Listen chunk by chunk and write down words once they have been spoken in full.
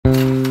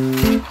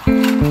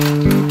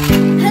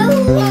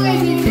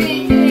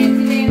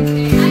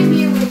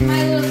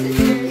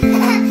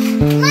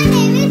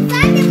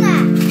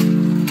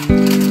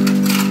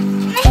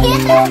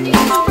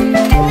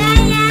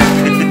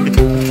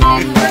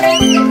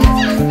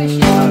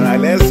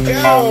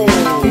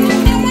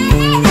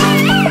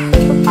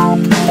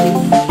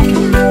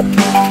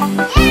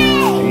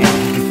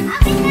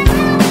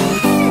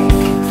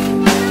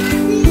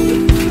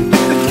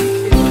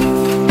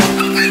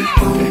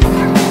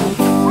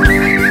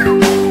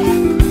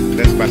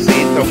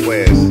eso,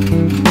 pues.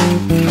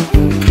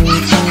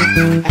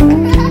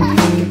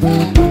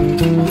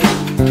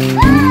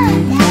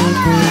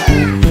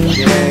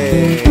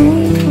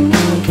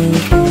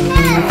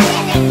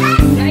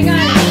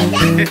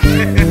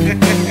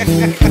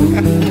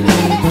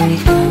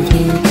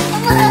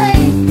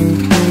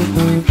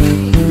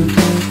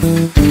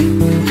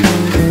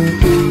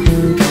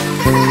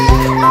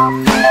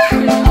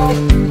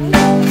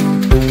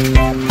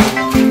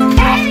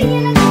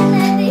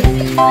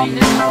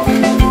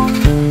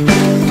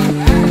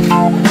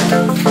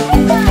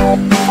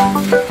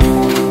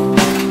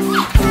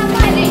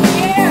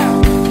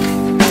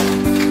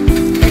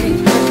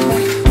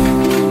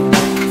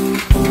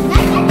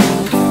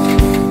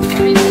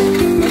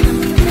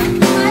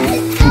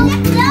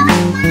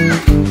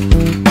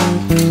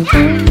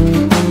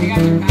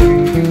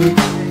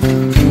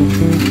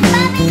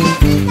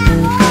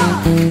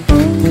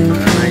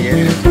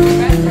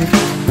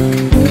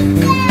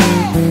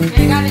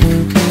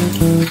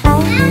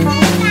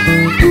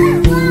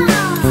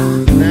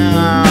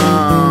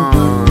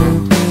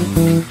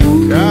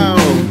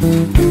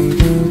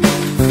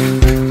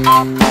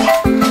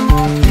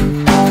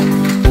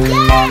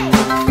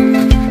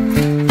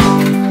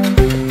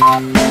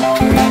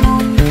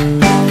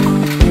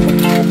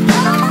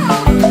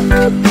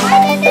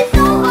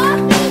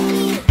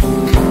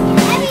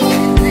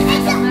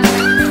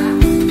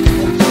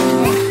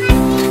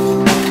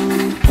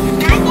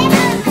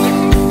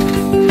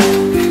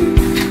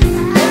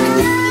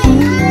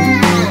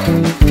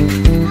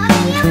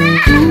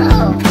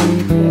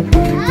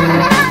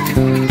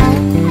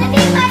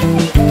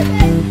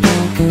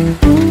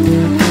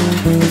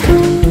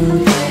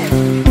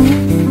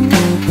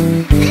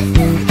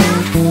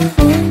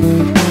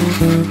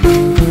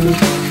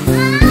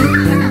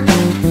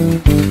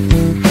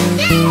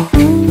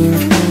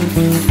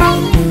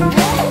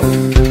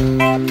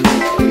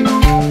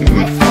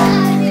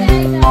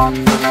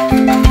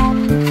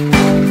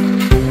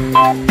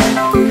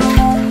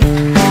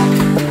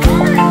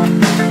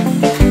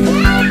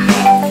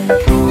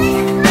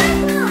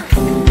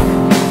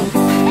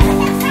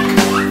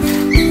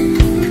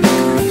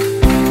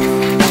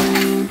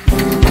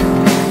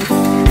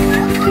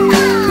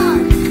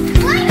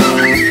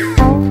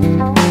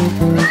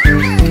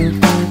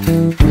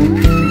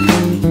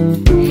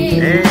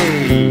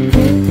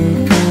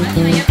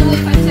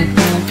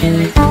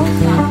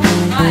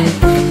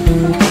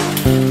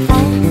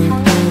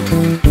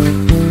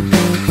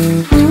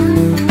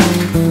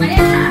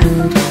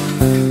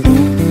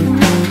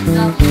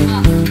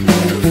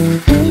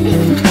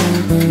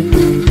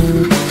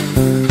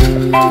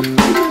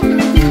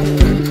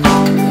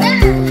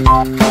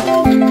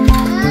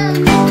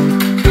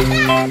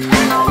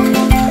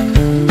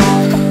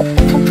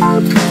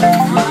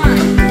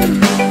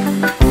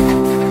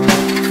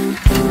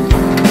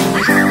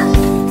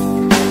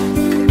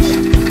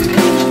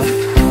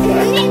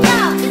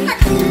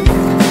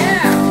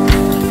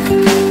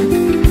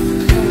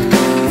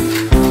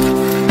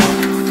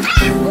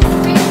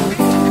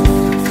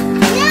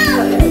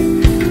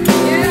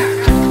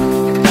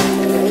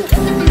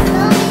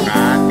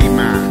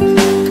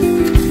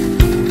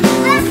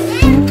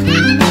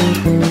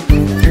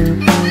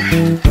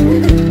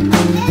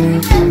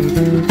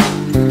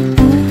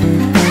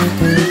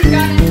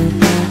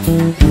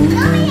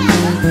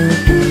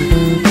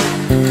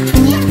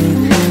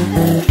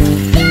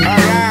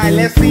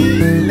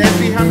 Let's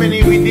see how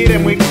many we did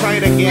and we try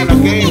it again,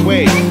 okay?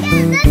 Wait.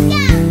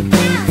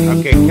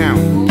 Okay, count.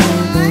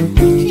 1,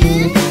 2,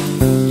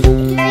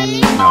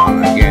 3. No,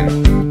 again.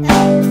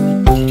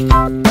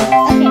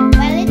 Okay,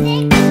 well, let's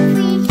take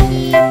 3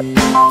 sheets.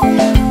 1, 2,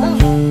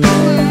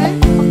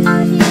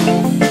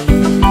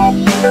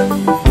 3,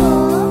 4,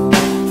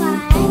 5,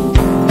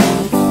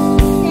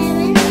 7,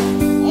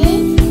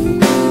 8,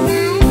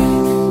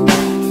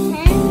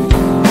 9,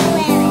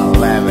 10,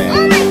 11. 11.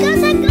 Oh my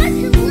gosh, I got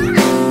to 1.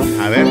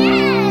 A ver. Yay!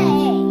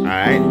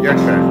 Alright, your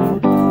turn.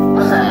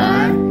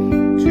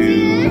 1,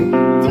 2,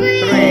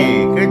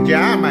 3. Good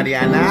job,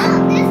 Mariana.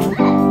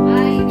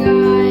 I got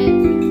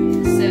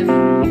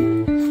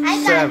 7. I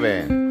got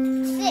 7.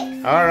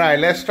 6. Alright,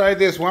 let's try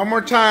this one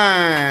more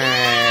time.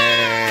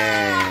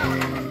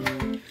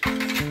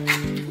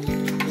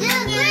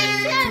 Look,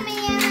 show me.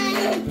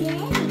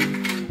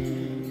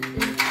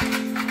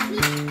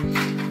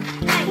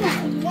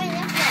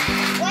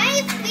 Why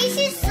is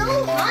fish so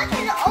hot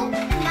and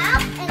open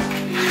mouth and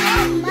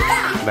close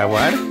mouth? The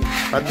what?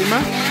 Fatima?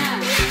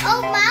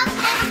 Open mouth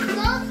and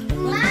close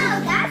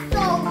mouth. That's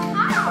so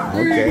hard.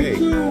 Okay.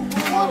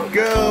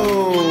 Go.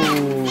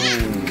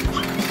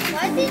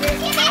 What did you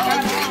get?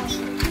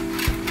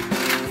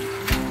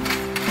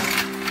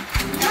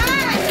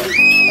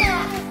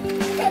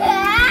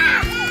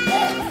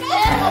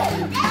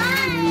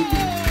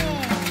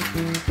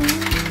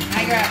 I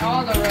got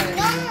all the rows.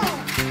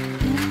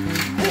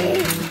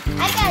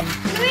 I got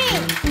 3.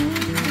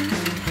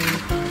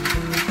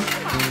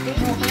 Come on,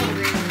 baby.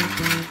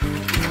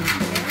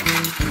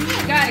 You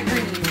got a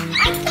green.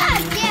 I got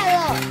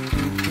yellow.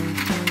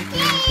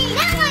 Yay!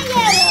 Now I'm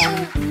yellow.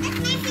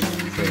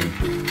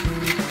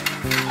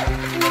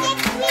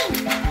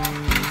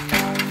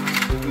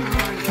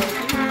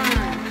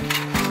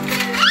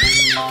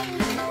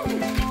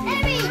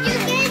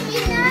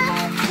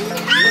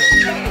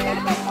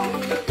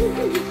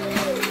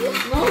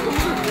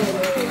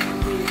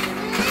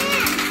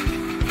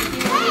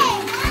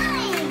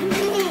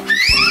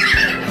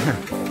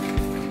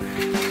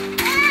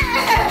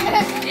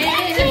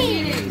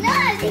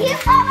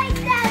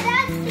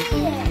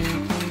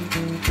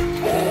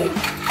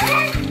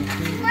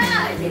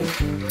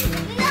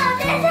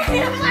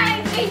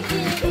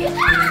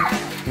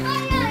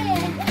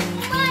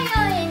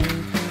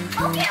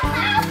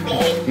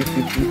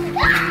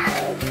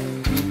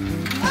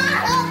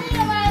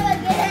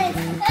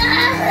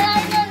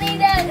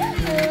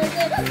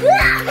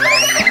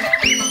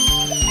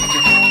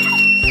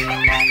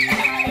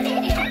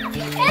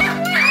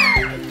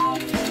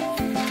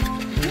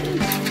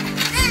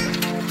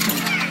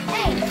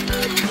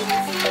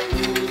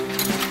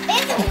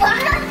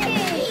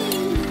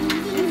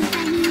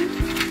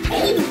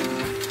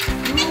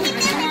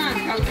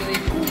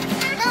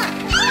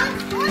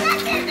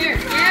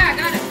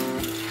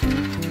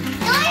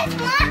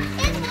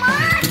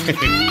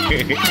 La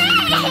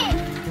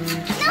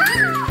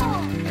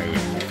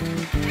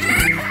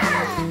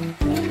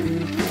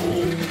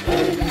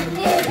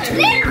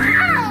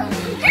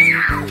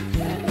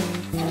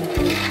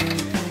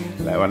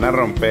van a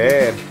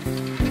romper.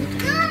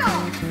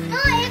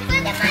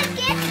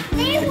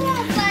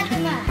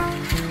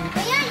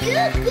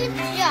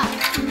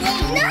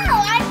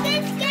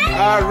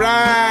 All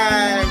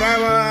right,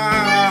 bravo.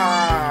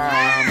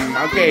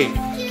 Okay,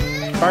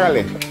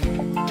 págale.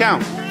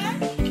 Count. 1,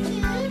 2,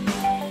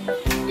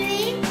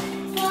 3,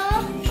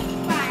 4,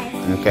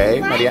 5.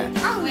 Okay, Maria.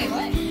 Oh, Wait,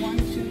 what? 1,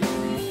 2,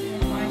 3,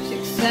 4, 5,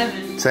 6,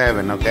 7.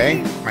 7,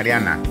 okay.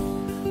 Mariana.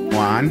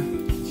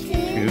 1,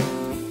 2,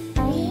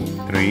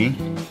 3,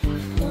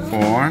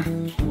 4,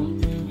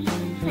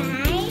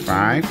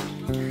 5,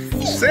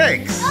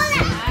 6.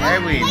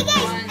 Edwin.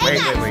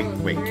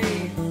 Wait.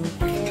 3,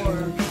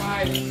 4,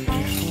 5,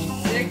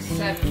 6,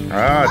 7.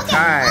 Oh,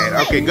 tied.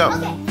 Okay, go.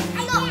 Okay,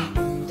 I go.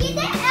 Get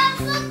the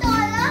extra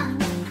dollar.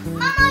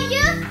 Mama,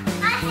 use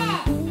a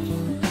hand.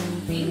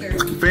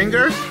 Fingers.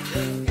 Fingers?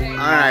 Okay.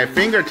 All right,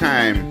 finger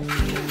time.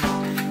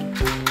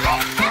 A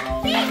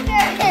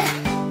finger.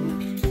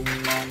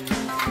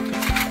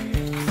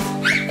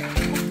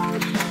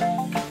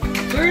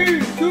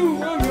 3, 2,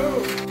 1,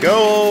 go. Go.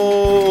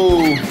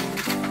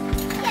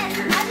 Yes, I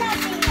love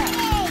fingers.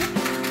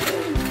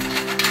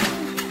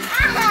 I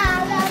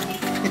love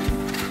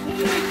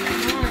fingers.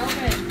 Come on,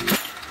 open.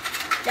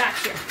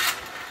 Gotcha.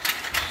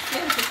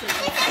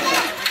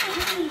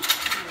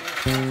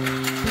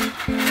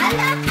 I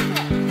love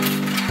fingers.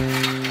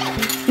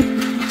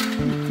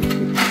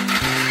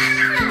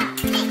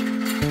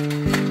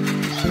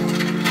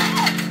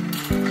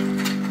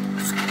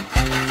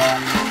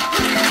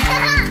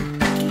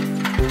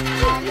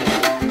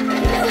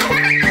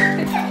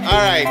 All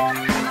right.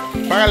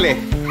 Págale.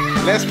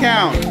 Let's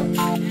count.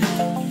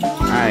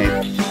 All right.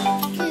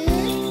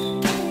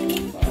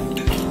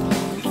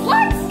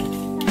 What?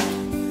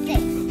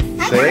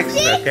 6. 6,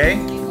 okay.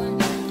 1,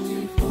 2, 3,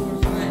 4,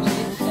 5,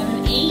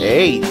 6, 7, 8.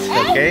 8,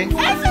 okay.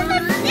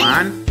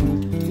 1,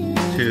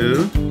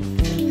 2,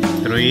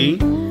 3,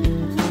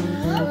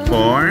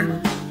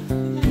 4,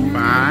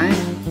 5,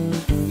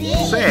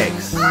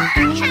 6.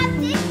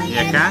 ¿Y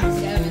acá?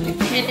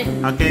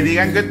 7. Okay,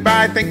 digan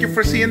goodbye. Thank you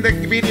for seeing the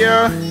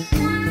video.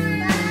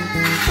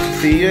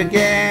 See you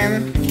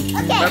again.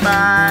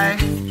 Bye-bye.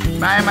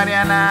 Bye,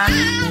 Mariana.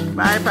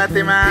 Bye,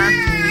 Fatima.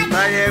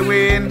 Bye,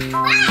 Edwin.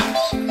 Bye.